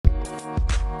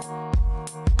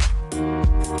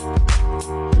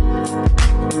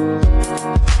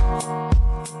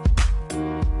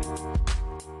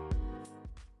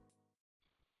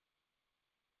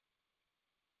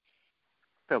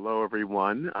Hello,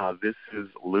 everyone. This is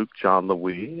Luke John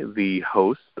Louis, the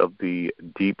host of the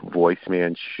Deep Voice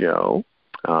Man Show.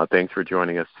 Thanks for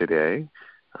joining us today.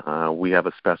 We have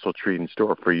a special treat in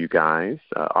store for you guys.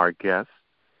 Our guest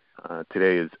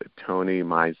today is Tony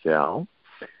Mizell,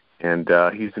 and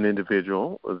he's an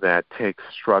individual that takes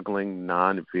struggling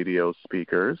non-video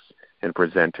speakers and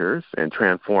presenters and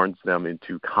transforms them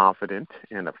into confident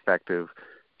and effective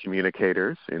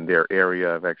communicators in their area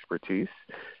of expertise.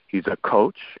 He's a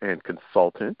coach and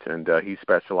consultant, and he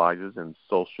specializes in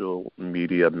social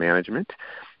media management,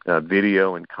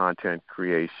 video and content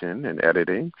creation and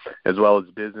editing, as well as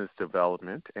business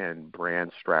development and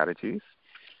brand strategies.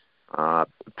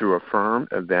 Through a firm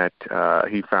that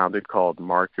he founded called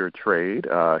Mark Your Trade.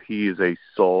 He is a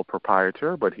sole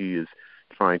proprietor, but he is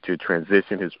trying to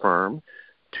transition his firm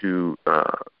to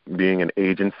being an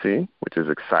agency, which is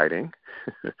exciting.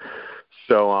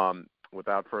 So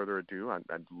without further ado,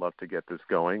 I'd love to get this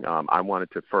going. I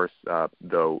wanted to first,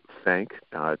 though, thank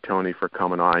Tony for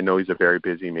coming on. I know he's a very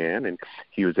busy man, and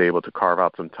he was able to carve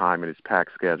out some time in his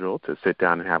packed schedule to sit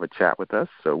down and have a chat with us.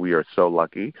 So we are so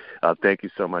lucky. Thank you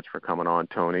so much for coming on,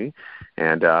 Tony.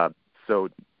 And so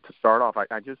to start off,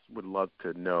 I just would love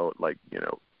to know,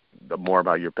 more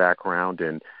about your background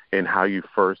and how you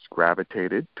first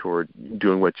gravitated toward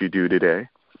doing what you do today.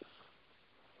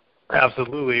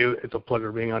 Absolutely. It's a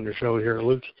pleasure being on your show here,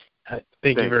 Luke.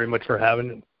 Thank you very much for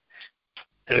having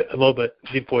a little bit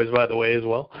deep voice, by the way, as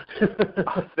well.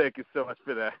 Thank you so much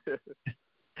for that.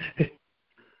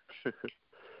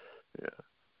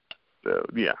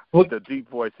 The deep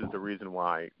voice is the reason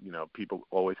why, people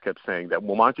always kept saying that,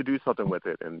 well, why don't you do something with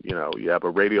it? And, you have a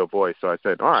radio voice. So I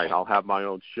said, all right, I'll have my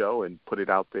own show and put it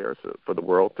out there for the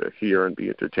world to hear and be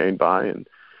entertained by. And,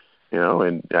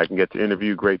 and I can get to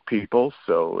interview great people.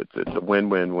 So it's a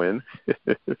win-win-win.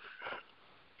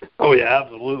 Oh, yeah,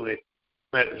 absolutely.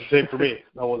 Same for me.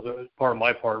 That was a part of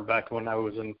my part back when I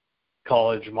was in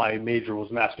college. My major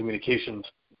was mass communications.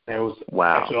 And it was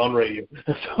actually on radio.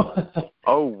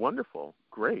 Oh, wonderful.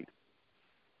 Great.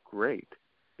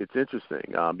 It's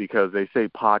interesting because they say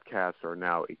podcasts are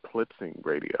now eclipsing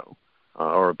radio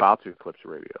or about to eclipse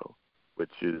radio,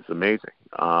 which is amazing.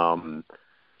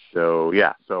 So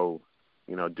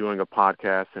doing a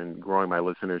podcast and growing my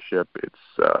listenership,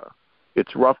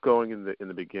 it's rough going in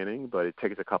the beginning, but it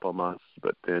takes a couple of months.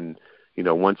 But then,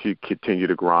 once you continue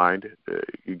to grind,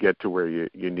 you get to where you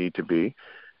need to be.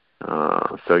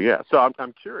 So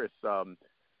I'm curious,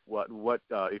 what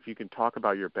if you can talk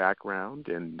about your background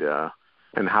and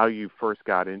how you first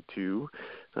got into,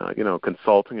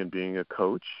 consulting and being a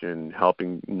coach and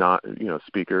helping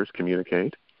speakers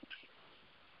communicate.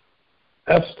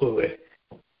 Absolutely.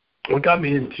 What got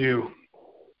me into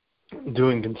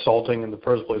doing consulting in the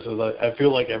first place is I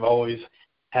feel like I've always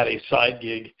had a side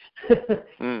gig.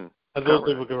 As most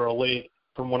people can relate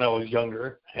from when I was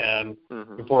younger and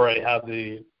before I had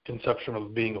the conception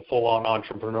of being a full-on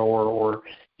entrepreneur or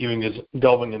even just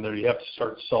delving in there, you have to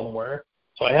start somewhere.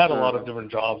 So I had a lot of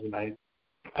different jobs, and I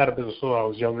had a business when I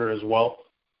was younger as well.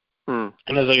 And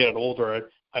as I got older,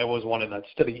 I always wanted that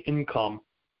steady income,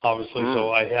 obviously.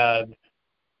 So I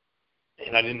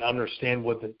didn't understand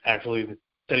what the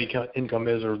steady income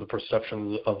is or the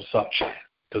perceptions of such,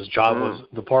 because job was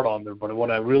the part on there. But what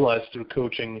I realized through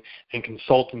coaching and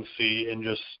consultancy and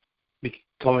just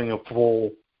becoming a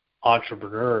full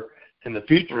entrepreneur in the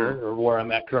future, or where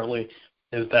I'm at currently,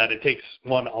 is that it takes a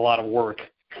lot of work.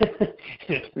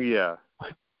 Yeah.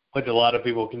 Which a lot of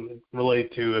people can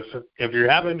relate to. If you're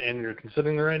having and you're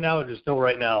considering it right now, just know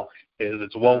right now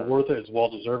it's well worth it. It's well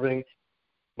deserving,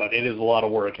 but it is a lot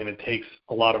of work and it takes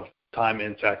a lot of time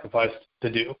and sacrifice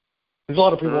to do. There's a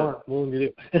lot of people aren't willing to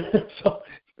do.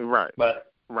 Right.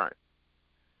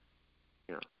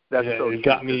 Yeah. That's it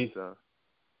got me.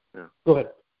 Yeah. Go ahead.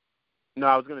 No,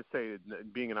 I was going to say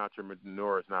being an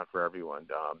entrepreneur is not for everyone.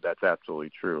 That's absolutely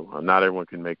true. Not everyone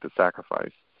can make the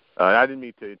sacrifice. I didn't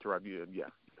mean to interrupt you. Yeah.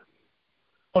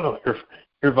 Oh no,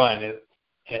 you're fine.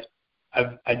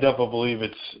 I definitely believe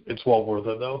it's well worth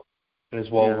it though, and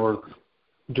it's well worth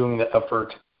doing the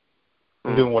effort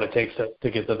and doing what it takes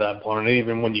to get to that point. And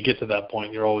even when you get to that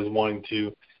point, you're always wanting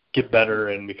to get better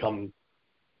and become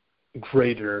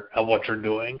greater at what you're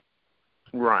doing.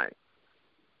 Right.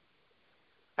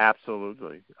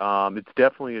 Absolutely. It's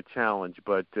definitely a challenge,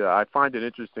 but I find it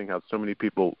interesting how so many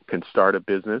people can start a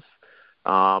business,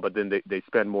 but then they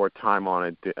spend more time on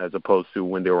it as opposed to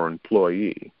when they were an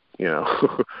employee,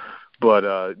 But,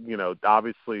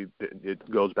 obviously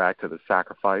it goes back to the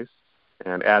sacrifice.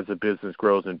 And as the business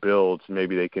grows and builds,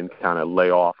 maybe they can kind of lay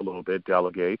off a little bit,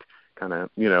 delegate, and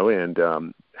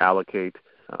allocate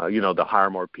to hire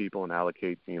more people and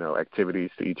allocate, activities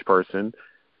to each person.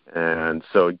 And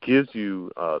so it gives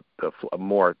you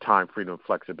more time, freedom, and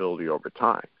flexibility over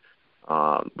time,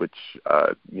 which,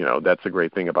 that's a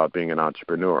great thing about being an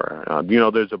entrepreneur.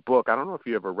 There's a book, I don't know if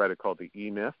you ever read it, called The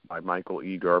E-Myth by Michael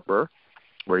E. Gerber,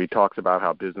 where he talks about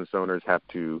how business owners have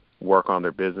to work on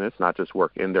their business, not just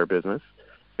work in their business.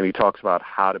 And he talks about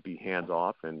how to be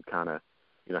hands-off and kind of,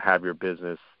 have your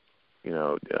business,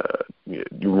 you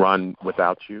run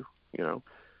without you,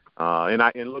 and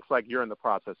it looks like you're in the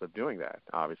process of doing that,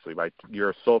 obviously. Right? You're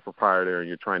a sole proprietor and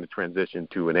you're trying to transition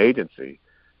to an agency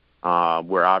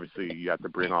where obviously you have to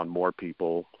bring on more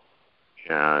people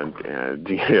and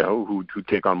who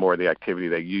take on more of the activity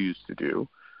that you used to do,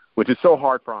 which is so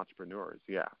hard for entrepreneurs,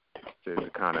 to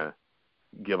kind of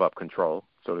give up control,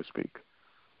 so to speak.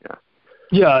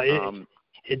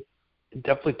 It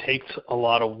definitely takes a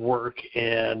lot of work,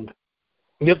 and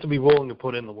you have to be willing to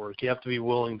put in the work. You have to be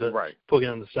willing to put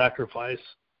in the sacrifice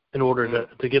in order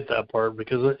to get that part,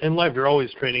 because in life you're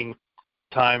always trading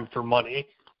time for money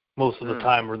most of the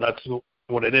time, or that's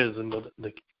what it is. And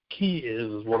the key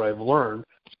is what I've learned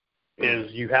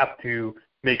is you have to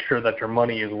make sure that your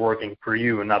money is working for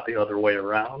you and not the other way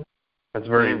around. That's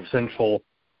very essential,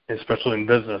 especially in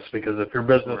business, because if your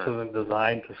business isn't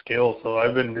designed to scale. So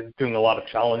I've been doing a lot of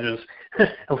challenges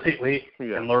lately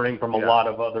and learning from a lot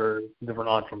of other different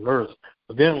entrepreneurs.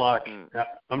 But Dan Lok,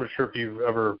 I'm not sure if you've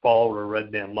ever followed or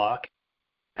read Dan Lok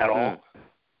at all.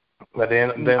 But Dan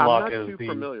Lok is I'm not too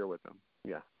familiar with him.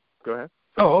 Yeah. Go ahead.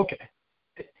 Oh, okay.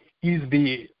 He's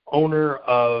the owner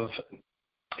of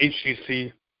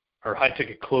HTC, or High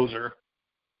Ticket Closer,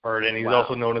 and he's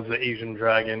also known as the Asian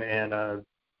Dragon, and I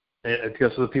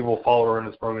guess the people follow her in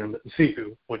his program,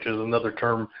 Sifu, which is another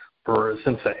term for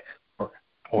sensei.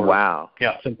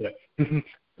 Sensei.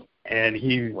 And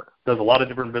he does a lot of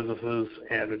different businesses,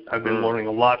 and I've been learning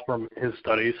a lot from his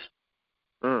studies.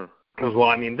 Because,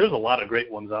 there's a lot of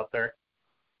great ones out there.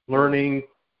 Learning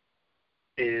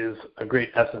is a great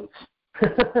essence.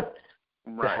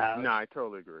 Right. No, I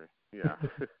totally agree. Yeah.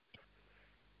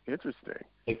 Interesting.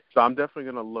 So I'm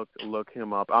definitely going to look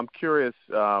him up. I'm curious.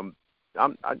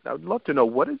 I'd love to know,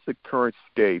 what is the current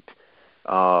state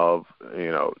of,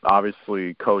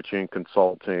 obviously coaching,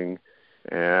 consulting,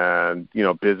 and,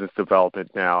 business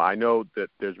development now. I know that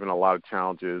there's been a lot of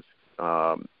challenges,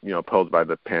 posed by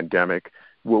the pandemic.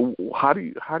 Well, how do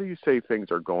you say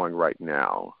things are going right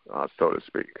now, so to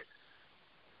speak?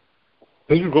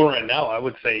 Things are going right now, I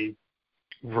would say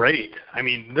great.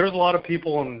 There's a lot of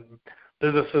people in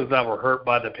businesses that were hurt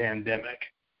by the pandemic.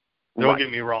 Don't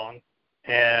get me wrong.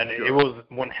 And it was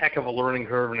one heck of a learning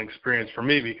curve and experience for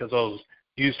me, because I was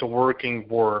used to working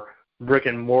for brick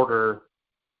and mortar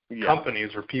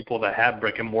companies or people that had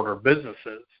brick and mortar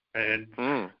businesses.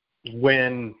 And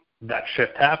when that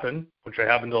shift happened, which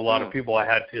happened to a lot of people, I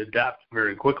had to adapt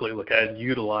very quickly. Look, I had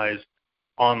utilized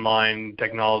online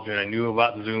technology, and I knew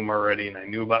about Zoom already, and I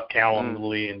knew about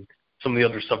Calendly and some of the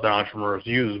other stuff that entrepreneurs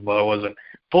use, but I wasn't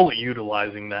fully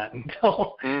utilizing that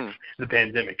until the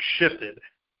pandemic shifted.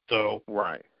 So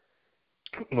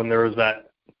when there was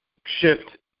that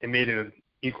shift, it made it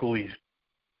equally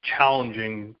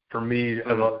challenging for me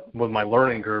with my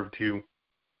learning curve to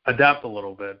adapt a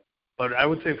little bit. But I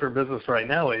would say for business right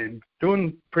now, it's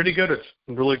doing pretty good. It's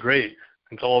really great.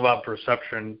 It's all about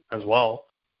perception as well.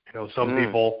 Some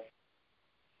people,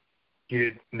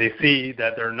 they see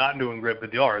that they're not doing great,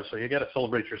 but they are. So you got to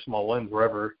celebrate your small wins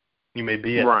wherever you may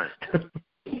be at. Right.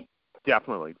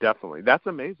 Definitely. That's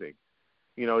amazing.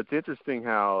 It's interesting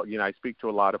how, I speak to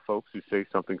a lot of folks who say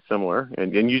something similar,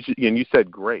 and you said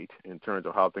great in terms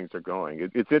of how things are going.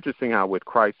 It's interesting how with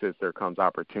crisis there comes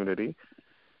opportunity.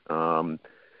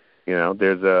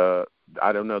 There's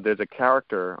a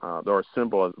character or a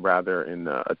symbol rather in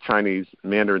a Chinese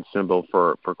Mandarin symbol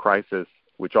for crisis,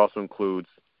 which also includes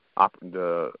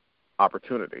the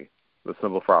opportunity, the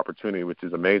symbol for opportunity, which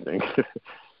is amazing.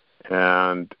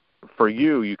 And for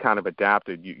you kind of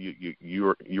adapted.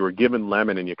 You were given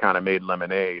lemon, and you kind of made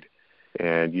lemonade,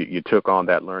 and you took on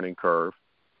that learning curve,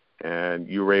 and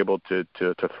you were able to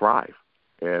thrive.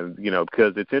 And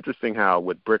because it's interesting how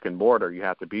with brick and mortar you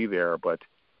have to be there, but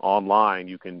online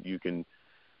you can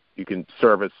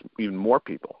service even more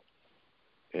people.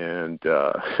 And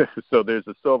so there's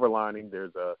a silver lining.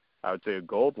 There's I would say a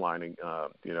gold lining,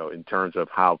 in terms of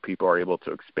how people are able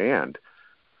to expand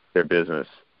their business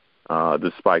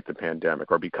despite the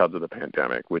pandemic or because of the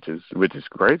pandemic, which is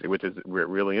crazy, which is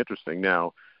really interesting.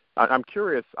 Now, I'm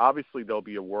curious. Obviously, there'll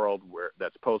be a world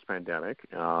that's post-pandemic.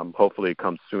 Hopefully, it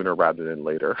comes sooner rather than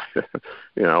later.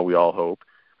 We all hope.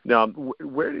 Now,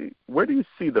 where do you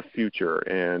see the future,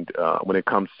 and when it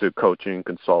comes to coaching,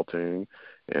 consulting,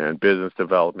 and business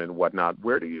development and whatnot?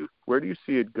 Where do you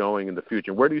see it going in the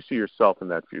future? Where do you see yourself in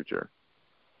that future?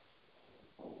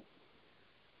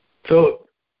 So,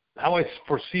 how I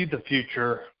foresee the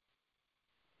future,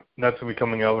 that's going to be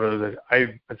coming out of it. I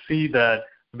see that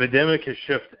the pandemic has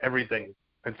shifted everything.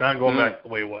 It's not going back to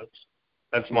the way it was.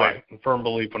 That's my firm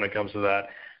belief when it comes to that.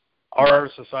 Our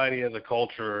society as a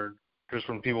culture, just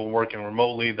from people working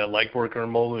remotely that like working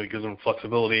remotely, it gives them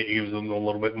flexibility. It gives them a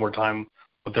little bit more time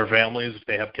with their families if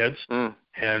they have kids.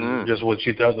 And just what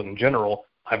she does in general,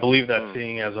 I believe that's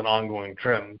seeing as an ongoing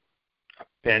trend,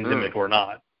 pandemic or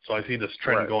not. So I see this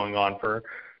trend going on for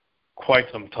quite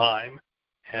some time.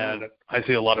 And I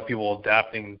see a lot of people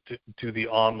adapting to the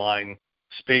online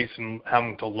space and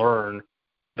having to learn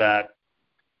that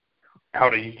how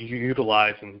to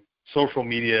utilize and social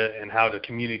media and how to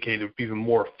communicate even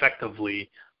more effectively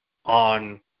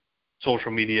on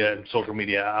social media and social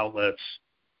media outlets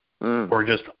or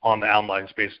just on the online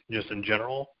space just in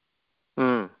general.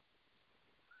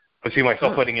 I see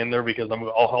myself putting in there because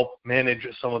I'll help manage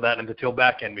some of that in the tail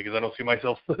back end because I don't see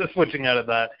myself switching out of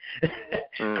that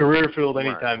career field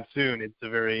anytime soon. It's a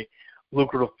very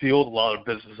lucrative field. A lot of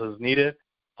businesses need it.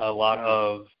 A lot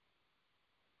of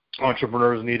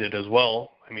entrepreneurs need it as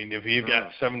well. I mean, if you've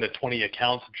got 7 to 20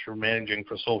 accounts that you're managing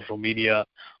for social media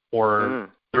or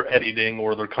their editing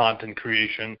or their content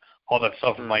creation, all that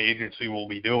stuff my agency will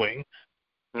be doing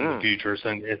in the future,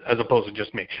 as opposed to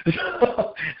just me.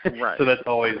 So that's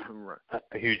always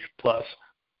a huge plus.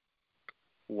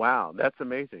 Wow, that's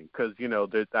amazing because,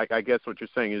 I guess what you're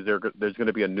saying is there's going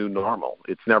to be a new normal.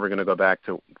 It's never going to go back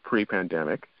to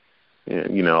pre-pandemic. A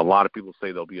lot of people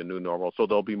say there'll be a new normal, so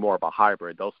there'll be more of a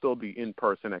hybrid. There'll still be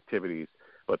in-person activities,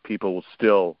 but people will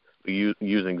still be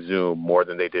using Zoom more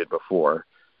than they did before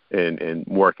and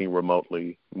working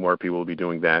remotely. More people will be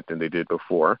doing that than they did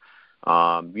before.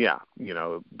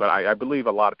 But I believe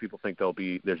a lot of people think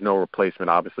there's no replacement,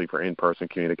 obviously, for in-person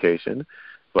communication,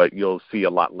 but you'll see a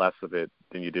lot less of it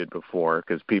than you did before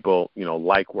because people,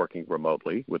 like working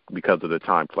remotely because of the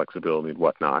time flexibility and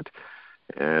whatnot,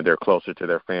 and they're closer to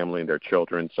their family and their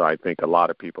children. So I think a lot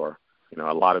of people are,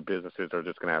 a lot of businesses are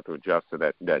just going to have to adjust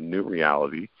to that new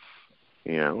reality,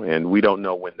 and we don't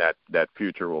know when that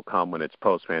future will come when it's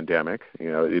post-pandemic.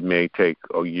 It may take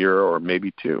a year or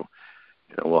maybe 2.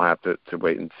 We'll have to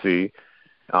wait and see.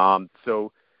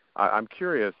 So I'm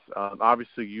curious.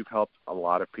 Obviously, you've helped a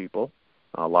lot of people,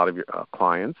 a lot of your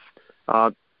clients.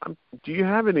 Do you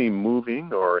have any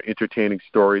moving or entertaining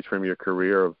stories from your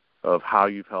career of how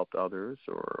you've helped others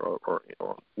or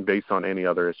based on any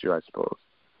other issue, I suppose?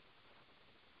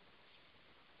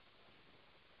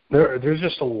 There's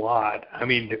just a lot. I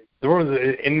mean, there was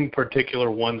in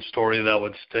particular one story that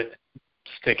would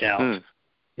stick out,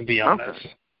 to be honest.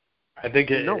 Okay. I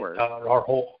think our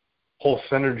whole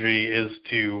synergy is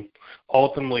to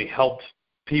ultimately help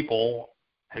people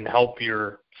and help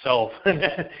yourself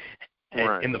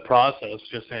in the process,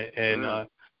 just in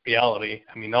reality.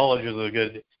 I mean, knowledge is a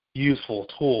good, useful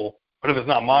tool, but if it's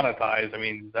not monetized, I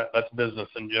mean, that's business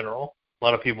in general. A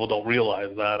lot of people don't realize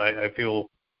that. I feel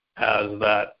as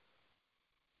that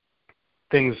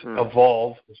things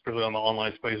evolve, especially on the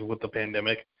online space with the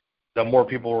pandemic, that more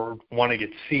people want to get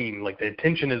seen. Like, the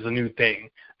attention is a new thing.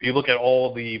 If you look at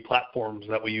all the platforms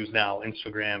that we use now,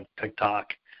 Instagram,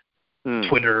 TikTok,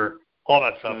 Twitter, all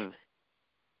that stuff,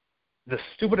 the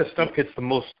stupidest stuff gets the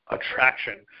most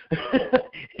attraction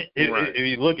if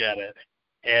you look at it.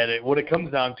 And what it comes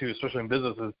down to, especially in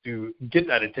business, is to get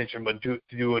that attention, but to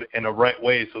do it in a right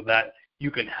way so that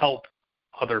you can help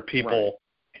other people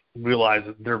realize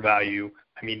their value.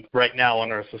 I mean, right now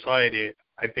in our society,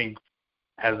 I think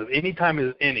as of any time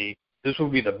as any, this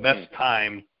would be the best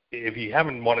time if you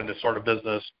haven't wanted to start a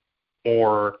business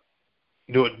or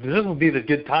do it. This would be the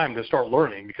good time to start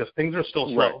learning because things are still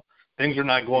slow. Things are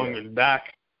not going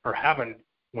back or haven't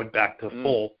went back to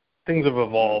full. Things have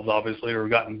evolved, obviously, or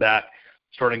gotten back,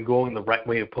 starting going the right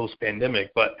way of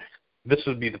post-pandemic. But this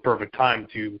would be the perfect time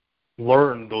to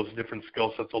learn those different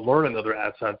skill sets, to learn another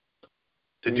asset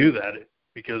to do that,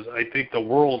 because I think the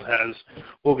world has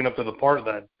woken up to the part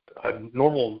that a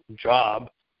normal job,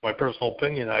 my personal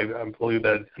opinion, I believe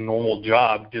that a normal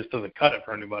job just doesn't cut it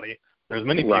for anybody. There's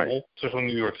many people, especially in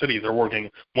New York City, they're working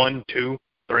 1, 2,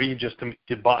 3 just to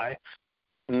get by,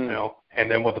 and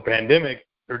then with the pandemic,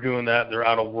 they're doing that, they're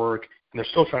out of work, and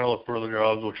they're still trying to look for other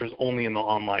jobs, which is only in the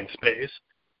online space.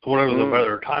 So whatever the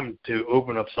better time to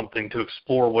open up something to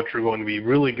explore what you're going to be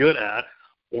really good at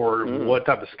or what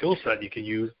type of skill set you can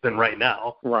use than right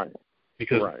now.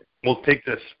 Because we'll take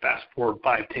this fast forward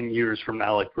 5-10 years from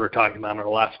now, like we were talking about in our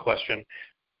last question.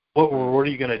 What are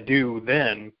you going to do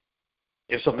then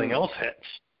if something else hits?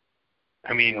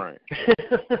 I mean,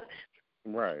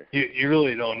 you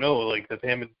really don't know. Like the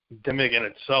pandemic in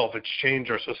itself, it's changed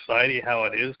our society, how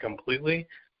it is completely,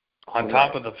 on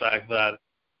top of the fact that,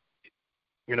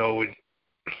 you know,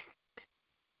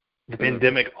 the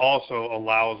pandemic also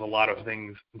allows a lot of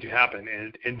things to happen,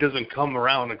 and it doesn't come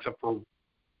around except for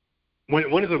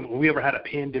when have we ever had a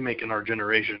pandemic in our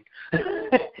generation?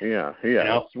 Yeah, you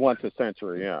know? It's once a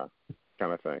century,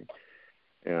 kind of thing.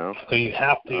 You know, so you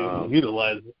have to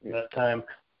utilize that time.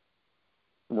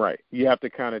 Right, you have to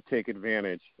kind of take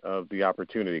advantage of the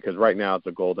opportunity, because right now it's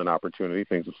a golden opportunity.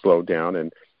 Things have slowed down,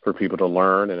 and for people to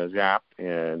learn and adapt,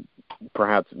 and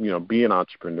perhaps be an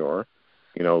entrepreneur.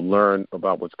 Learn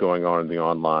about what's going on in the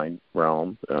online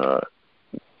realm,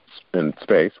 in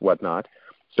space, whatnot.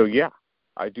 So,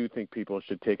 I do think people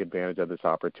should take advantage of this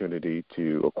opportunity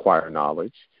to acquire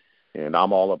knowledge. And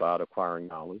I'm all about acquiring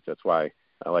knowledge. That's why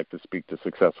I like to speak to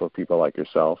successful people like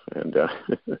yourself. And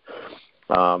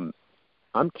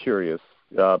I'm curious.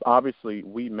 Obviously,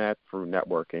 we met through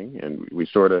networking, and we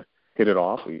sort of hit it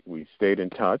off. We stayed in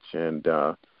touch, and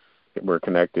we're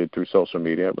connected through social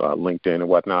media, LinkedIn and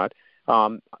whatnot.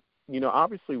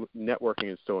 Obviously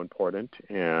networking is so important,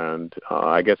 and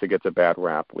I guess it gets a bad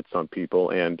rap with some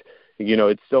people. And,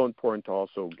 it's so important to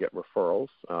also get referrals.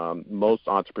 Most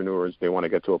entrepreneurs, they want to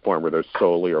get to a point where they're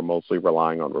solely or mostly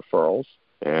relying on referrals.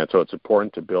 And so it's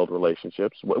important to build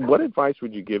relationships. What advice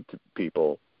would you give to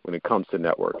people when it comes to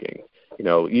networking?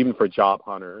 Even for job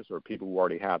hunters or people who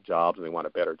already have jobs and they want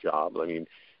a better job. I mean,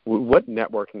 what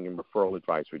networking and referral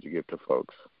advice would you give to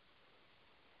folks?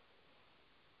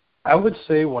 I would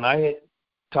say when I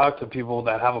talk to people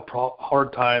that have a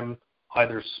hard time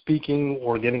either speaking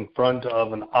or getting in front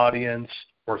of an audience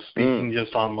or speaking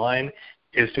just online,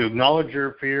 is to acknowledge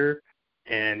your fear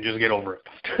and just get over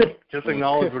it. Just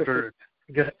acknowledge what you're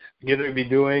going to be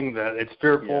doing, that it's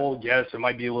fearful. Yes, it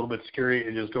might be a little bit scary,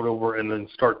 and just go over and then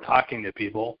start talking to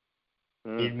people.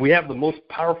 We have the most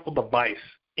powerful device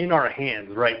in our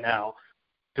hands right now.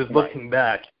 Just looking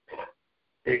back,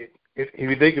 if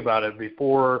you think about it,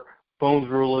 before phones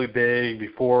were really big,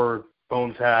 before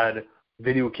phones had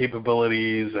video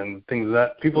capabilities and things like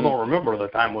that, people don't remember the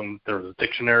time when there was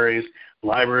dictionaries,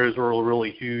 libraries were really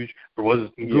huge,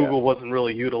 Google wasn't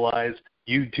really utilized,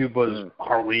 YouTube was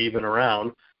hardly even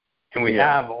around, and we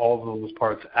have all those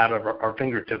parts out of our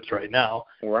fingertips right now.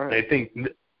 Right. I think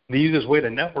the easiest way to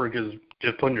network is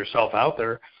just putting yourself out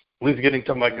there, at least getting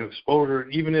some like exposure.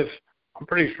 Even if I'm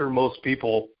pretty sure most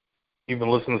people, even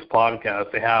listen to this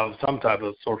podcast, they have some type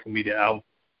of social media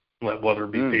outlet, whether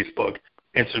it be Facebook,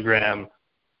 Instagram,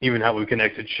 even how we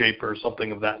connected Shape or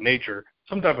something of that nature,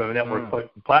 some type of a network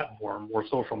platform or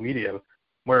social media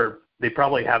where they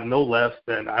probably have no less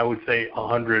than, I would say,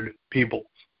 100 people.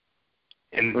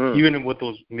 And even with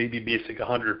those maybe basic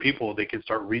 100 people, they can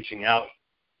start reaching out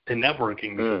to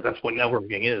networking, because that's what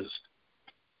networking is.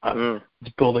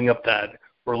 It's building up that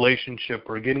relationship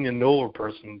or getting to know a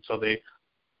person so they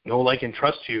know, like, and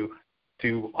trust you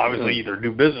to obviously either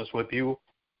do business with you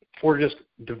or just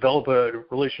develop a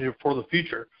relationship for the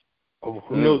future.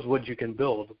 Who knows what you can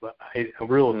build. But I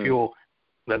really feel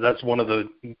that that's one of the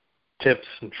tips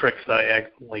and tricks that I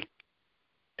like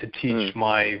to teach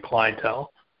my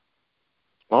clientele.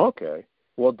 Okay.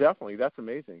 Well, definitely. That's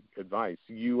amazing advice.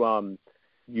 You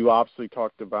obviously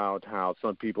talked about how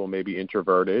some people may be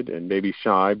introverted and maybe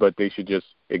shy, but they should just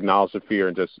acknowledge the fear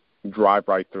and just drive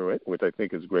right through it, which I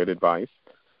think is great advice.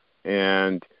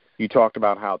 And you talked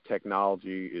about how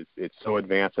technology it's so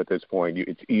advanced at this point.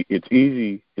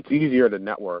 It's easier to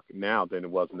network now than it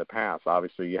was in the past.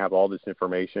 Obviously, you have all this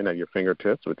information at your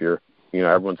fingertips with your,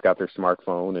 everyone's got their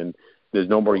smartphone, and there's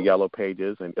no more yellow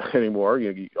pages anymore.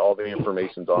 All the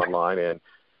information's online. And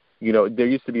there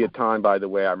used to be a time, by the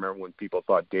way, I remember when people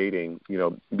thought dating,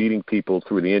 meeting people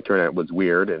through the internet was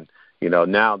weird. And,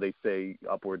 now they say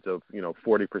upwards of,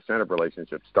 40% of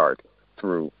relationships start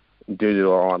through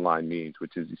digital or online means,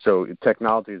 so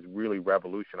technology has really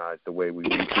revolutionized the way we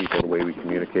meet people, the way we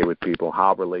communicate with people,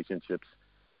 how relationships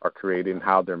are created and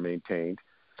how they're maintained,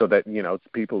 so that,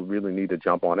 people really need to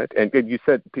jump on it. And you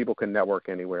said people can network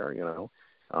anywhere,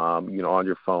 on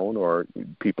your phone or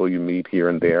people you meet here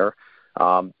and there.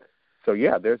 So,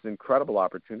 there's incredible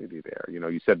opportunity there.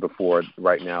 You said before,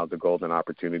 right now, the golden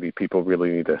opportunity, people really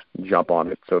need to jump on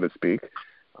it, so to speak.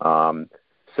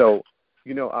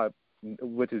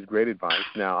 Which is great advice.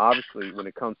 Now, obviously, when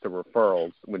it comes to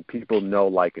referrals, when people know,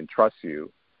 like, and trust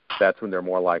you, that's when they're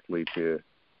more likely to,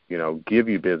 give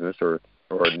you business or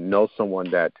know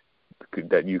someone that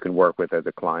that you can work with as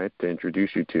a client to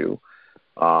introduce you to.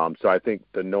 So I think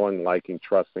the knowing, liking,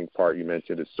 trusting part you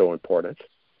mentioned is so important.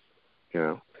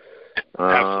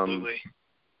 Absolutely.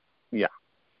 Yeah.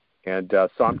 And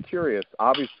so I'm curious,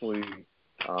 obviously,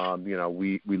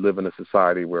 we live in a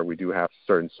society where we do have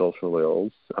certain social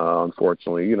ills.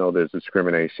 Unfortunately, there's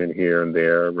discrimination here and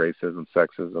there, racism,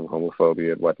 sexism,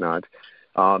 homophobia, and whatnot.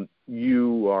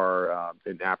 You are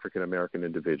an African-American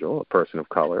individual, a person of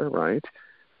color, right?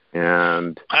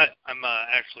 And I'm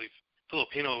actually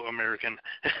Filipino-American,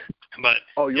 but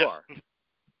oh, you are?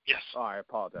 Yes. Oh, I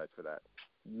apologize for that.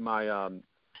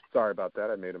 Sorry about that.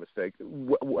 I made a mistake.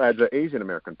 As an Asian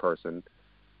American person,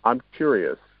 I'm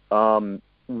curious. Have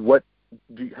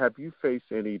you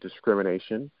faced any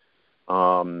discrimination,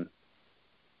 on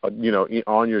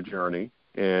your journey?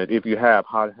 And if you have,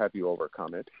 how have you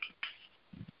overcome it?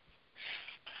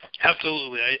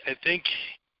 Absolutely. I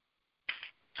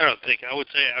would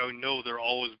say I would know there'll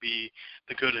always be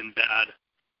the good and bad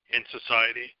in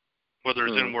society, whether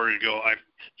it's in where you go.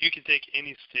 You can take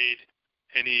any state,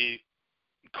 any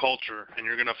culture, and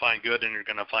you're going to find good and you're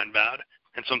going to find bad.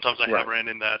 And sometimes I have ran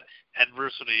in that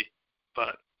adversity,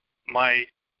 but my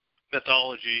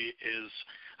methodology is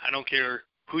I don't care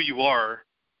who you are,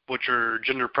 what your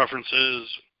gender preference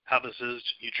is, how this is,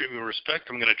 you treat me with respect,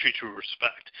 I'm going to treat you with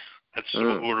respect. That's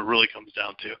what it really comes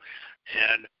down to.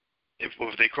 And if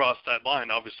they cross that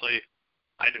line, obviously,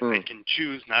 I can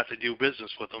choose not to do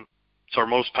business with them. It's our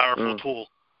most powerful tool,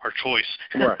 our choice.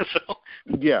 Right. So.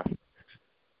 Yeah,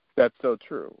 that's so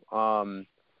true.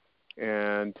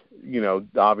 And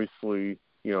obviously,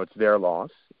 it's their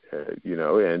loss.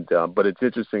 But it's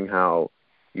interesting how,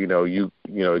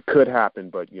 it could happen,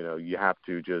 but you have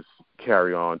to just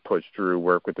carry on, push through,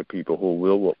 work with the people who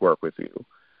will work with you.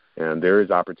 And there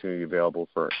is opportunity available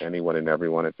for anyone and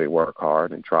everyone if they work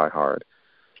hard and try hard.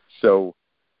 So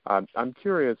I'm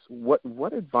curious,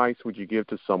 what advice would you give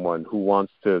to someone who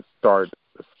wants to start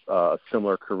a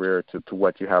similar career to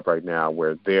what you have right now,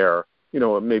 where they're,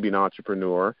 maybe an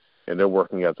entrepreneur and they're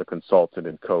working as a consultant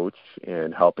and coach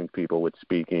and helping people with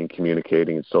speaking,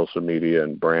 communicating, and social media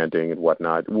and branding and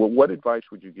whatnot? What advice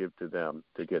would you give to them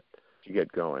to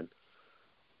get going?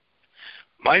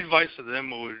 My advice to them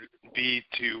would be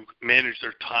to manage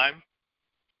their time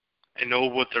and know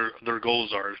what their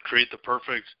goals are. Create the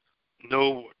perfect,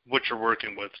 know what you're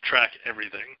working with, track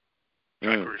everything.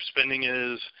 Track where your spending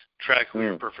is, track who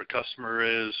your perfect customer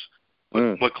is,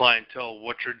 what clientele,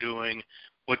 what you're doing,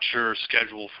 what's your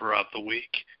schedule throughout the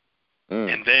week.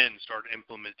 And then start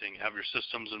implementing, have your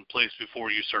systems in place before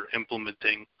you start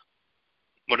implementing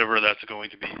whatever that's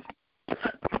going to be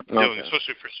doing,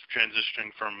 especially for transitioning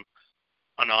from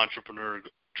an entrepreneur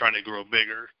trying to grow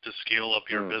bigger to scale up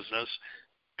your business,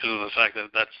 because of the fact that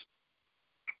that's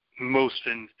most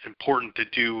important to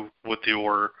do with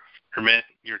your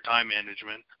time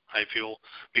management, I feel.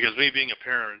 Because me being a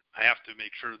parent, I have to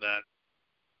make sure that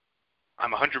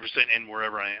I'm 100% in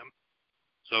wherever I am.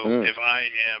 So if I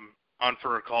am on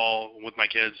for a call with my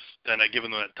kids, then I give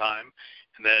them that time.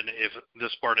 And then if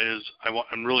this part is,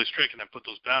 I'm really strict and I put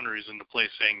those boundaries into place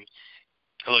saying,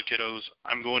 hello, kiddos,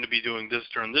 I'm going to be doing this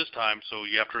during this time, so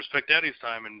you have to respect Daddy's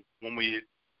time. And when we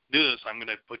do this,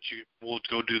 we'll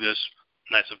go do this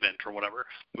nice event or whatever.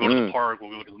 We'll go to the park,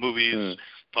 we'll go to the movies.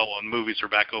 Well, movies are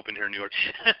back open here in New York.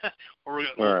 Or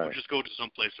we'll just go to some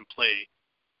place and play,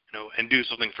 and do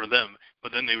something for them.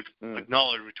 But then they would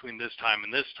acknowledge between this time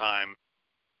and this time.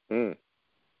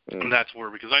 And that's where,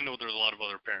 because I know there's a lot of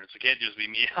other parents. It can't just be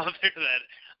me out there that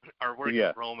are working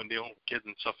from home and dealing with kids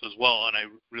and stuff as well. And I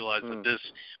realize that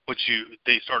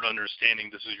they start understanding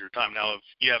this is your time. Now, if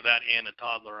you have that and a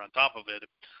toddler on top of it,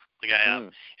 like I have,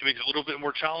 it makes it a little bit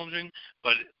more challenging,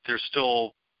 but they're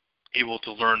still able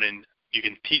to learn, and you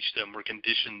can teach them or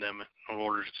condition them in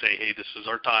order to say, hey, this is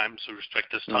our time, so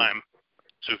respect this time,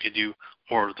 so we can do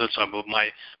more of this time. But my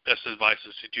best advice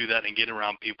is to do that and get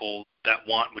around people that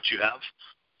want what you have.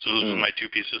 So those are my two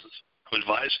pieces of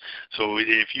advice. So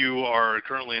if you are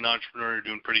currently an entrepreneur, you're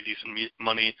doing pretty decent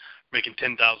money, making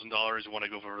 $10,000, you want to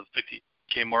go for the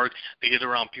 $50K mark, to get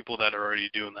around people that are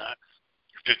already doing that.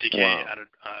 Your $50K,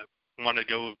 want to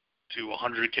go to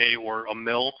 $100K or $1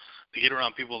 million, to get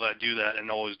around people that do that and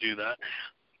always do that.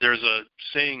 There's a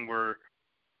saying where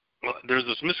there's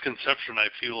this misconception, I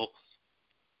feel,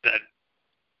 that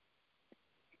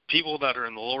people that are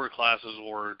in the lower classes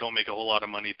or don't make a whole lot of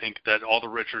money think that all the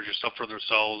rich are just up for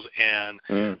themselves and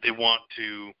they want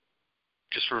to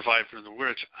just provide for the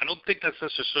rich. I don't think that's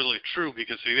necessarily true,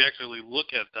 because if you actually look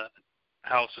at that,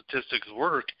 how statistics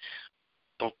work,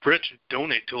 the rich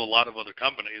donate to a lot of other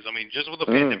companies. I mean, just with the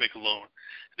pandemic alone,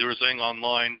 they were saying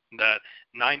online that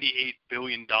 $98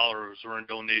 billion were in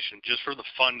donation just for the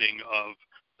funding of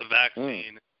the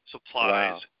vaccine,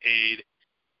 supplies, aid.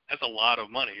 That's a lot of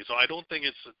money. So I don't think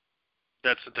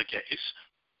that's the case.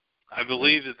 I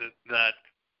believe that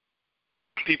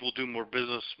people do more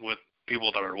business with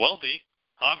people that are wealthy,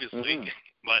 obviously,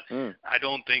 but I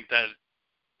don't think that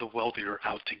the wealthy are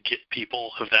out to get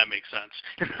people, if that makes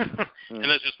sense. And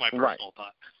that's just my personal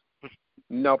thought.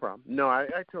 No problem. No, I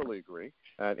totally agree.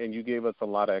 And you gave us a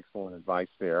lot of excellent advice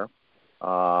there.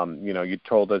 You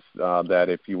told us that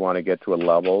if you want to get to a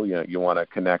level, you want to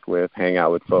connect with, hang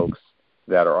out with folks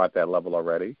that are at that level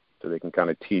already, so they can kind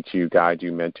of teach you, guide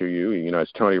you, mentor you.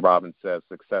 As Tony Robbins says,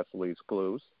 success leaves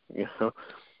clues.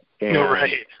 And,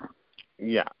 right.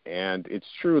 Yeah, and it's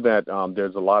true that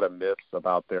there's a lot of myths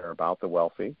about the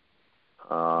wealthy.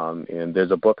 And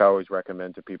there's a book I always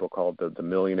recommend to people called The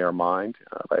Millionaire Mind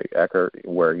by Eckhart,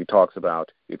 where he talks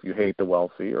about if you hate the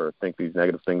wealthy or think these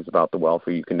negative things about the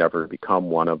wealthy, you can never become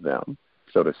one of them,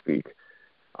 so to speak.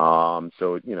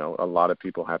 So, a lot of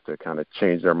people have to kind of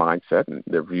change their mindset and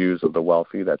their views of the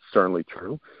wealthy. That's certainly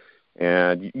true.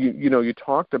 And, you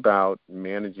talked about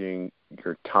managing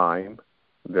your time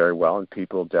very well, and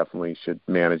people definitely should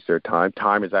manage their time.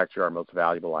 Time is actually our most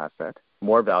valuable asset,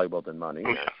 more valuable than money,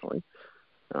 actually.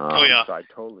 So I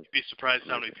totally. You'd be surprised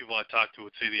how many people I talk to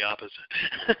would say the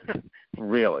opposite.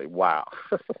 Really? Wow.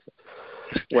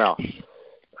 Well,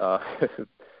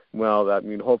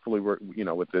 hopefully we're,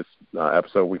 with this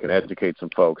episode we can educate some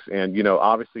folks. And,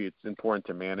 obviously it's important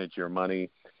to manage your money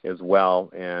as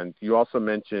well. And you also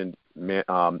mentioned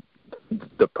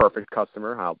the perfect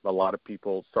customer, how a lot of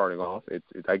people starting off,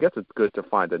 I guess it's good to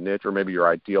find a niche or maybe your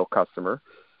ideal customer,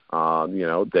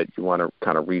 that you want to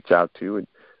kind of reach out to. And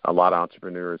a lot of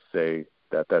entrepreneurs say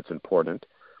that that's important.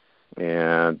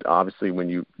 And obviously when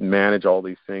you manage all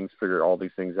these things, figure all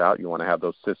these things out, you want to have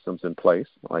those systems in place,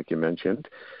 like you mentioned.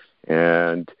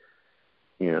 And,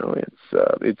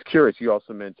 it's curious. You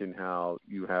also mentioned how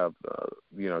you have,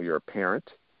 you're a parent,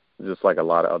 just like a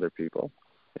lot of other people.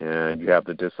 And you have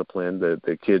the discipline.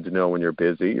 The kids know when you're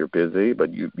busy,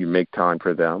 but you make time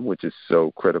for them, which is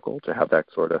so critical to have that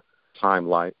sort of how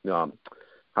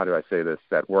do I say this,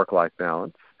 that work-life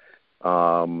balance.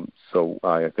 So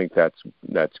I think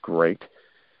that's great.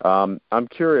 I'm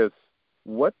curious,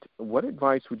 what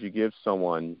advice would you give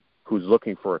someone who's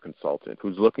looking for a consultant,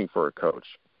 who's looking for a coach,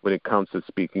 when it comes to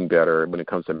speaking better, when it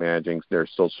comes to managing their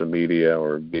social media,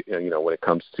 or when it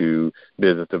comes to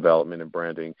business development and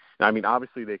branding? I mean,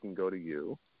 obviously they can go to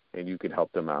you and you can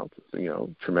help them out,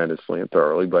 tremendously and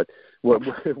thoroughly. But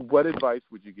what advice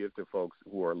would you give to folks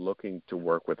who are looking to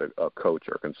work with a coach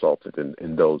or consultant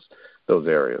in those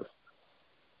areas?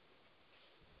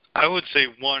 I would say,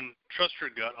 one, trust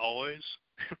your gut always.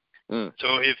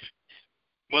 So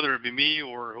whether it be me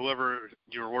or whoever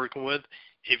you're working with,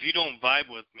 if you don't vibe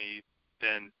with me,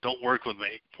 then don't work with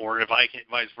me. Or if I can't,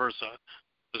 vice versa.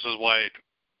 This is why,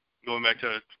 going back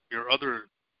to your other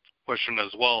question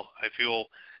as well, I feel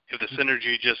if the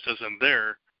synergy just isn't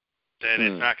there, then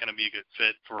it's not going to be a good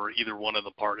fit for either one of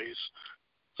the parties.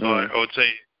 So I would say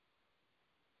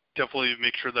definitely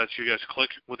make sure that you guys click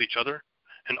with each other.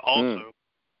 And also,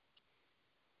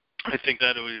 I think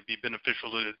that it would be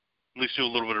beneficial to at least do a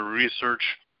little bit of research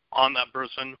on that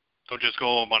person. Don't just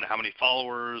go on how many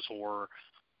followers or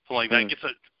something like that.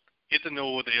 Get to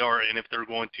know what they are and if they're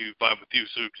going to vibe with you.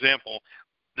 So, example,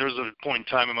 there was a point in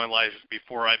time in my life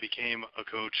before I became a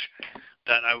coach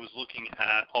that I was looking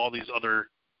at all these other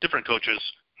different coaches,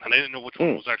 and I didn't know which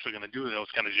one was actually going to do it. I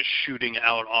was kind of just shooting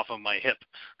out off of my hip.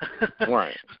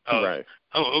 Right. Right.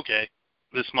 Oh, okay.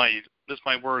 This might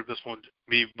work. This won't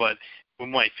be. But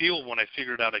when I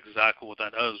figured out exactly what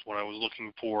that is, when I was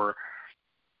looking for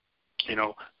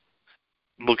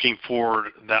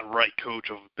that right coach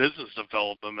of business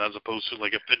development as opposed to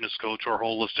like a fitness coach or a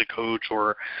holistic coach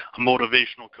or a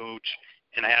motivational coach,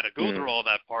 and I had to go through all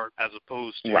that part as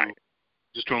opposed to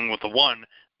just doing with the one,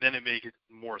 then it makes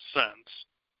more sense.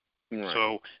 Right.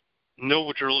 So know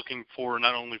what you're looking for,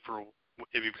 not only for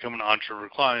if you become an entrepreneur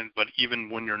client, but even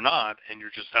when you're not and you're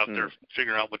just out there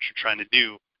figuring out what you're trying to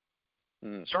do,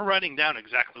 start writing down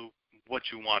exactly what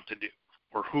you want to do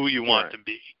or who you want to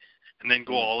be. And then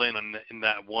go all in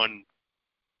that one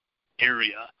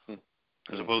area,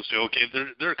 as opposed to, okay,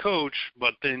 they're a coach,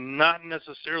 but they're not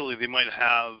necessarily. They might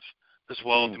have this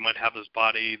wealth, they might have this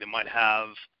body, they might have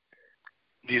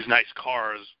these nice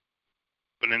cars,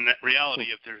 but in that reality,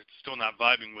 if they're still not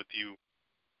vibing with you,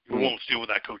 you won't stay with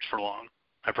that coach for long.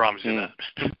 I promise you that.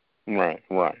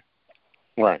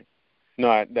 Right.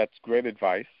 No, that's great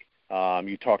advice.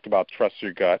 You talked about trust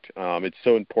your gut. It's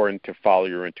so important to follow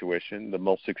your intuition. The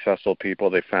most successful people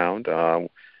they found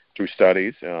through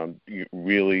studies you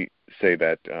really say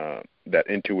that that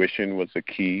intuition was the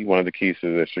key, one of the keys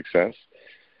to their success.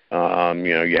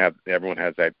 Everyone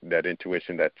has that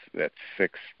intuition, that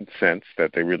sixth sense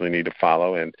that they really need to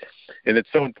follow, and it's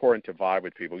so important to vibe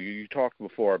with people. You talked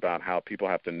before about how people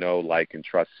have to know, like, and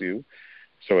trust you.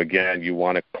 So again, you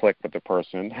want to click with the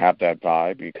person, have that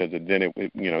vibe, because then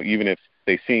even if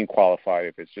they seem qualified,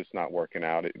 if it's just not working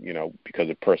out, because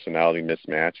of personality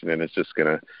mismatch, then it's just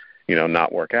gonna,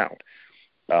 not work out.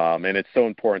 And it's so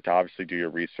important to obviously do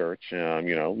your research.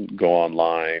 Go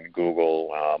online, Google,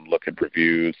 look at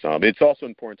reviews. It's also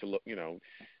important to look,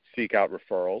 seek out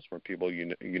referrals from people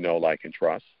like, and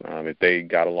trust. If they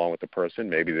got along with the person,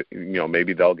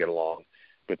 maybe they'll get along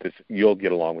with this. You'll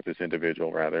get along with this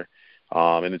individual rather.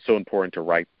 And it's so important to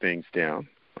write things down.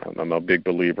 I'm a big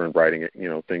believer in writing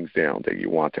things down that you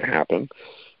want to happen,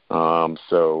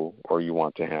 or you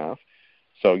want to have.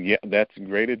 So, yeah, that's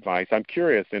great advice. I'm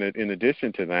curious, in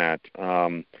addition to that,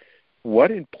 what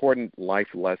important life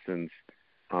lessons,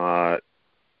 have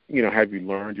you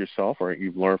learned yourself or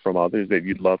you've learned from others that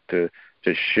you'd love to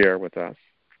share with us?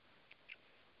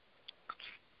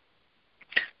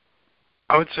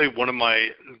 I would say one of my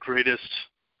greatest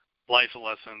life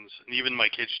lessons, and even my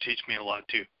kids teach me a lot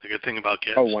too. The good thing about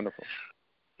kids. Oh, wonderful.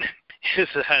 is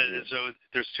that, so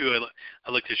there's two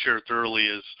I like to share thoroughly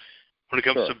is when it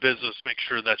comes to business, make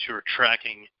sure that you're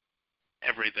tracking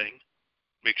everything.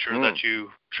 Make sure that you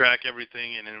track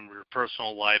everything and in your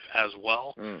personal life as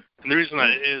well. And the reason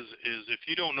that is if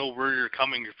you don't know where you're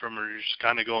coming from or you're just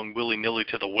kind of going willy-nilly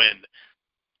to the wind,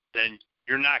 then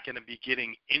you're not going to be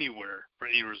getting anywhere for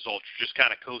any results. You're just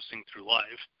kind of coasting through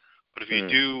life. But if you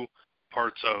do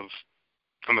parts of,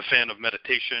 I'm a fan of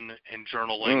meditation and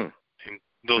journaling, and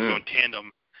those go in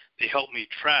tandem, they help me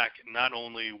track not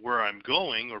only where I'm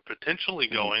going or potentially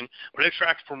going, but I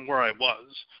track from where I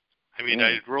was. I mean,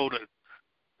 I wrote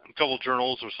a couple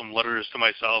journals or some letters to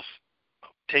myself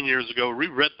 10 years ago,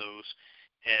 reread those,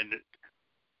 and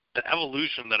the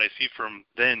evolution that I see from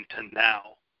then to now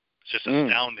is just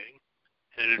astounding.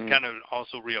 And it kind of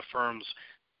also reaffirms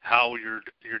how you're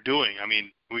doing. I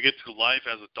mean, we get through life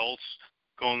as adults,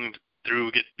 going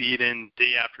through, get beaten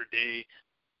day after day,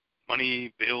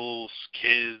 money, bills,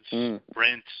 kids,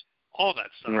 rent, all that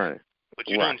stuff. Right. But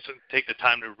you don't take the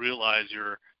time to realize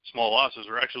your small losses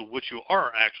or actually what you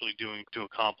are actually doing to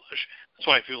accomplish. That's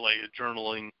why I feel like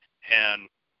journaling and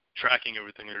tracking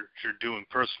everything that you're doing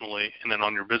personally and then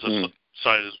on your business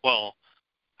side as well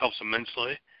helps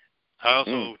immensely. I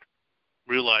also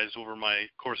realized over my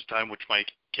course of time, which my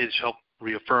kids help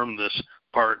reaffirm this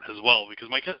part as well, because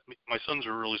my sons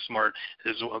are really smart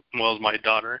as well as my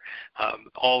daughter.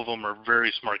 All of them are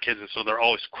very smart kids, and so they're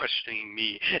always questioning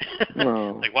me.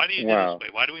 Like, why do you do this way?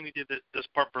 Why do we need to do this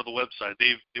part for the website?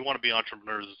 They want to be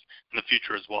entrepreneurs in the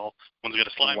future as well. One's got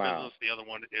a slime business, the other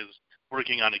one is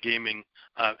working on a gaming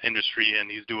industry, and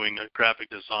he's doing a graphic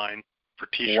design for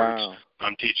T-shirts.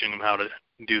 I'm teaching them how to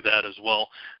do that as well.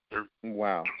 They're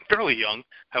fairly young,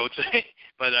 I would say,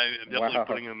 but I'm definitely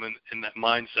putting them in that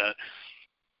mindset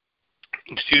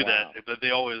to do that. But they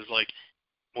always like,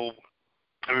 well,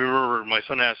 I remember my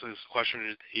son asked this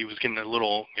question. He was getting a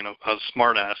little, a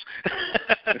smart ass.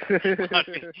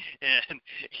 And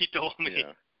he told me,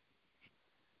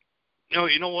 no,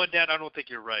 you know what, Dad, I don't think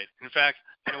you're right. In fact,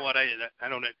 you know what, I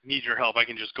don't need your help. I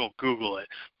can just go Google it.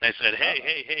 And I said,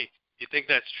 hey, you think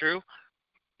that's true?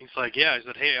 He's like, yeah. I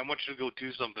said, hey, I want you to go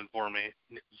do something for me.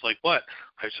 He's like, what?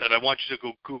 I said, I want you to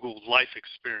go Google life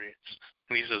experience.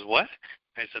 And he says, what?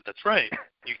 I said, that's right.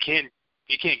 You can't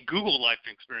Google life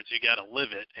experience. You got to live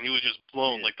it. And he was just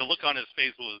blown. Like, the look on his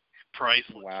face was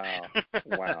priceless.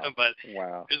 But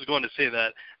I was going to say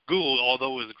that Google,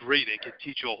 although it was great, it can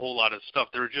teach you a whole lot of stuff.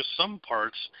 There are just some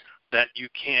parts that you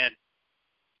can't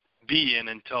be in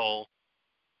until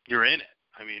you're in it.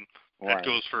 I mean, that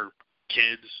goes for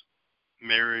kids,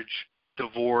 marriage,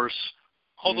 divorce,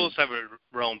 all those have a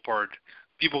realm part.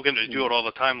 People can do it all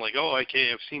the time, like, oh,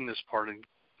 okay, I've seen this part and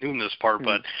doing this part,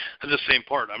 but it's the same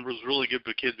part. I was really good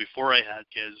with kids before I had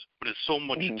kids, but it's so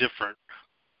much different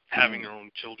having your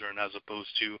own children as opposed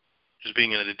to just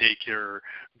being in a daycare or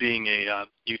being a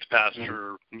youth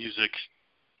pastor or music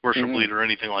worship leader or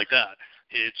anything like that.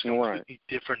 It's a completely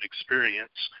different experience.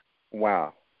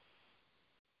 Wow.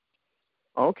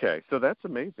 Okay, so that's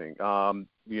amazing.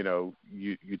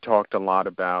 You talked a lot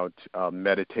about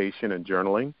meditation and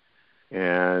journaling,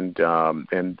 and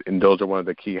those are one of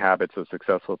the key habits of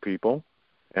successful people.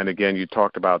 And again, you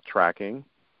talked about tracking.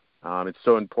 It's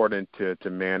so important to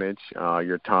manage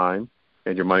your time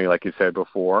and your money, like you said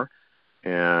before.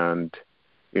 and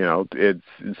it's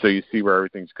so you see where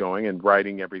everything's going, and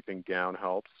writing everything down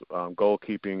helps. Goal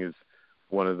keeping is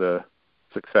one of the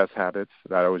success habits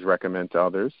that I always recommend to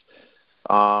others.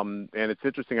 And it's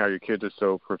interesting how your kids are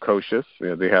so precocious.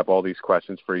 They have all these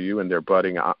questions for you, and they're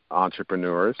budding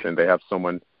entrepreneurs, and they have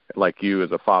someone like you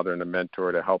as a father and a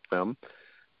mentor to help them,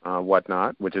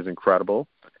 whatnot, which is incredible.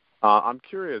 I'm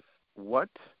curious, what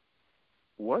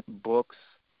books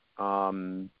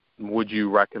would you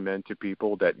recommend to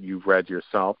people that you've read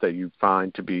yourself that you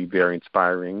find to be very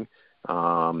inspiring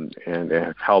and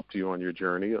have helped you on your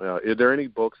journey? Are there any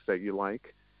books that you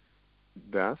like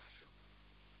best?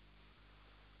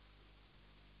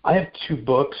 I have 2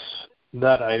 books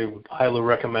that I would highly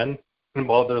recommend.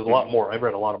 Well, there's a lot more. I've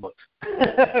read a lot of books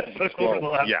over the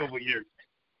last couple of years.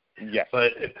 Yes.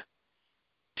 But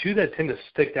 2 that tend to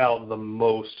stick out the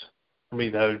most for me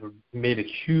that have made a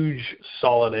huge,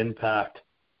 solid impact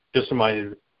just in my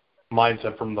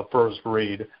mindset from the first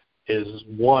read is,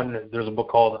 one, there's a book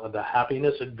called The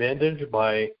Happiness Advantage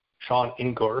by Sean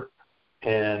Inker,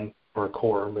 or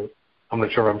Core. I'm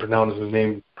not sure if I'm pronouncing his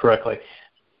name correctly.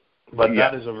 But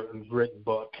that is a great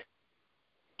book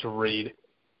to read,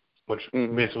 which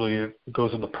basically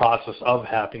goes through the process of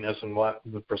happiness and what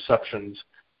the perceptions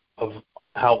of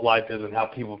how life is and how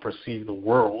people perceive the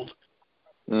world.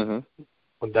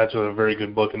 But that's a very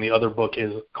good book. And the other book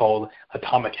is called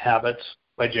Atomic Habits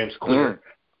by James Clear.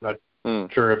 I'm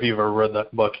not sure if you've ever read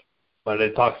that book, but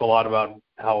it talks a lot about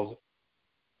how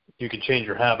you can change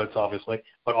your habits, obviously,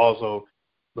 but also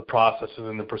the processes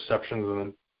and the perceptions and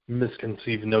the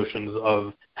misconceived notions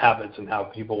of habits and how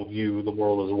people view the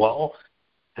world as well,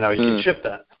 and how you can shift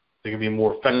that so you can be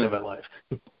more effective at life.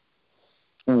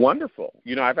 Wonderful.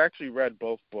 I've actually read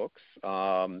both books,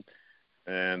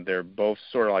 and they're both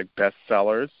sort of like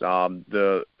bestsellers.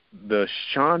 The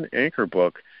Sean Anker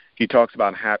book, he talks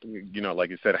about like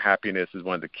you said, happiness is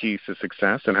one of the keys to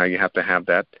success, and how you have to have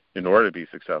that in order to be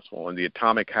successful. And the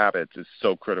Atomic Habits is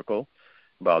so critical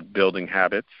about building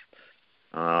habits.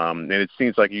 And it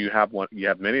seems like you have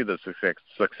many of the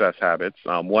success habits.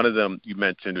 One of them you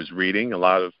mentioned is reading. A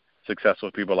lot of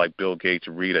successful people like Bill Gates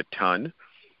read a ton.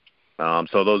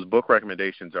 So those book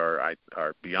recommendations are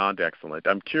beyond excellent.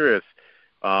 I'm curious,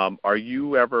 are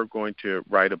you ever going to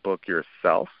write a book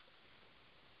yourself?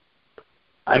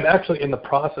 I'm actually in the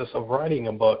process of writing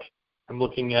a book. I'm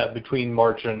looking at between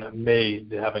March and May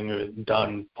having it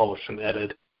done, published, and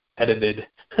edited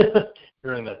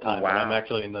during that time. Wow. And I'm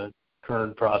actually in the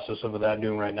current process of that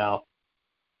doing right now,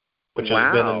 which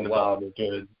has been in about a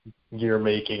good year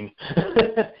making,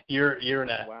 year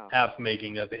and a half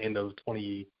making at the end of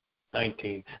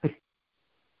 2019.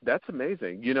 That's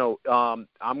amazing.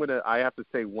 I have to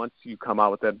say, once you come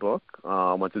out with that book,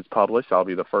 once it's published, I'll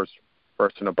be the first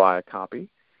person to buy a copy.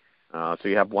 So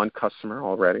you have one customer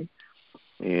already.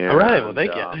 And, all right. Well,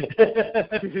 thank you.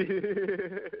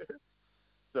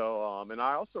 So, and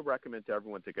I also recommend to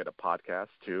everyone to get a podcast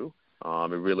too.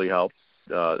 It really helps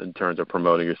in terms of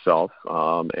promoting yourself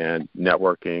and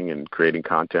networking and creating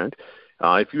content.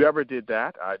 If you ever did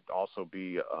that, I'd also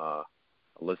be a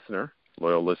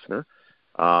loyal listener.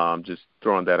 Just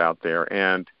throwing that out there.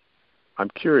 And I'm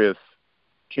curious,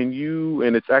 can you,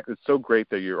 and it's so great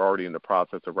that you're already in the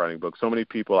process of writing a book. So many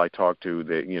people I talk to,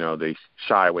 they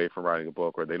shy away from writing a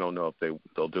book, or they don't know if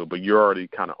they'll do it, but you're already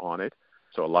kind of on it.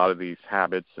 So a lot of these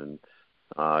habits and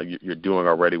you're doing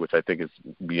already, which I think is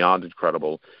beyond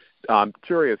incredible. I'm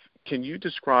curious, can you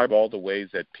describe all the ways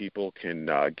that people can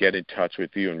get in touch with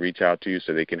you and reach out to you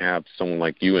so they can have someone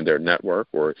like you in their network,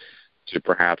 or to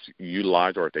perhaps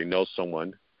utilize, or if they know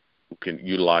someone who can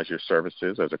utilize your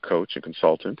services as a coach and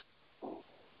consultant?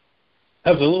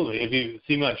 Absolutely. If you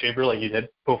see me on Chamber like you did,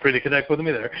 feel free to connect with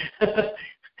me there.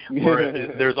 Or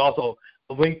there's also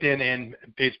LinkedIn and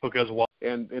Facebook as well.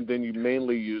 And then you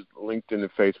mainly use LinkedIn and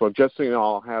Facebook. Just so you know,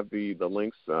 I'll have the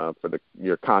links for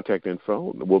your contact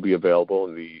info will be available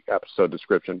in the episode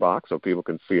description box, so people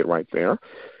can see it right there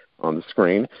on the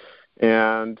screen.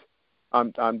 And I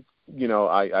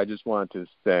just wanted to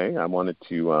say, I wanted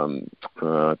to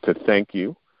thank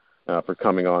you for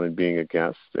coming on and being a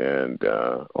guest and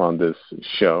on this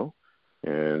show,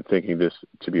 and thinking this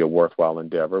to be a worthwhile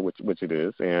endeavor, which it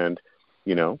is. And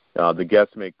the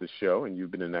guests make the show, and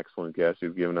you've been an excellent guest.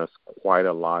 You've given us quite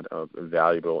a lot of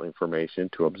valuable information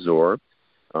to absorb.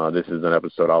 This is an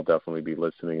episode I'll definitely be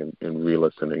listening and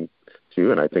re-listening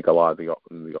to, and I think a lot of the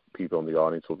people in the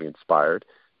audience will be inspired,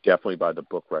 definitely by the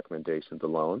book recommendations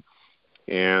alone.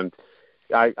 And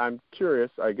I'm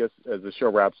curious, I guess, as the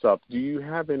show wraps up, do you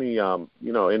have any,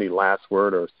 any last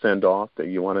word or send-off that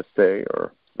you want to say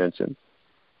or mention?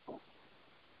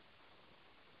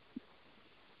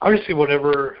 obviously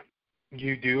whatever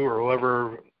you do or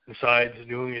whoever decides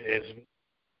doing it is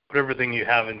put everything you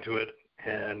have into it,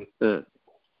 and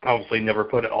obviously never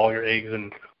put all your eggs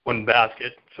in one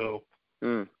basket. So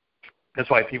that's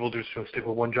why people just don't stick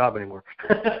with one job anymore.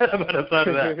 But aside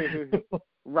of that.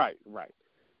 Right.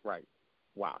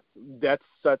 Wow. That's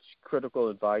such critical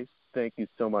advice. Thank you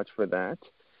so much for that.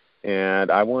 And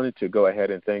I wanted to go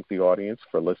ahead and thank the audience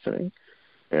for listening.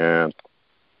 And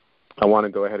I want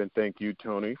to go ahead and thank you,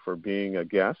 Tony, for being a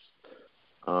guest.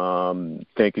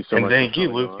 Thank you so much. And thank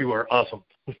you, Luke. You are awesome.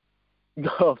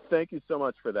 Oh, thank you so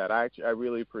much for that. I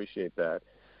really appreciate that.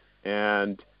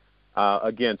 And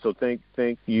again, so thank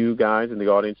you guys in the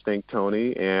audience. Thank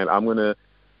Tony. And I'm going to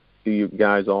see you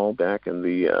guys all back in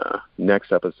the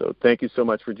next episode. Thank you so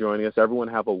much for joining us. Everyone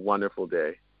have a wonderful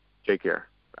day. Take care.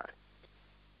 Bye.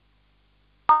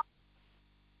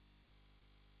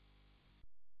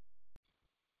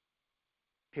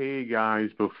 Hey, guys,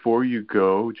 before you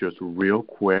go, just real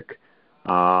quick,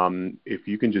 if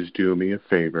you can just do me a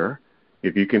favor,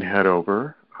 if you can head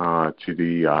over to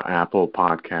the Apple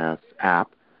Podcast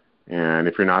app, and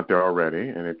if you're not there already,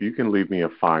 and if you can leave me a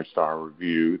 5-star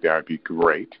review, that would be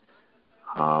great.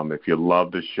 If you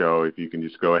love the show, if you can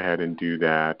just go ahead and do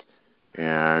that,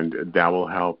 and that will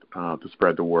help to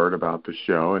spread the word about the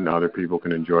show, and other people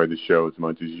can enjoy the show as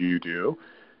much as you do.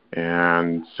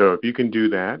 And so if you can do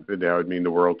that, that would mean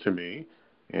the world to me.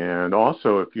 And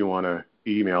also, if you want to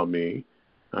email me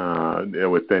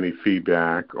with any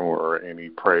feedback or any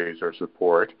praise or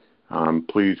support,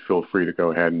 please feel free to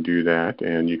go ahead and do that.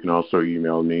 And you can also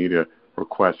email me to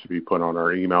request to be put on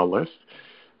our email list.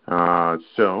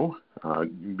 So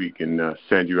we can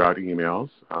send you out emails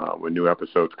when new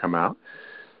episodes come out.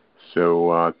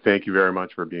 So thank you very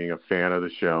much for being a fan of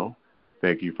the show.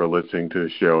 Thank you for listening to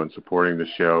the show and supporting the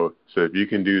show. So if you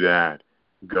can do that,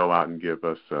 go out and give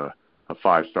us a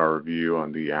 5-star review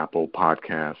on the Apple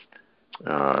Podcast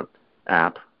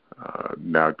app.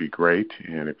 That would be great.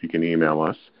 And if you can email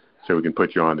us so we can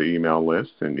put you on the email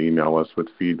list and email us with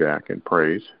feedback and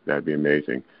praise, that'd be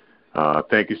amazing.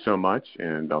 Thank you so much,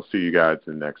 and I'll see you guys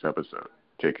in the next episode.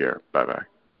 Take care. Bye-bye.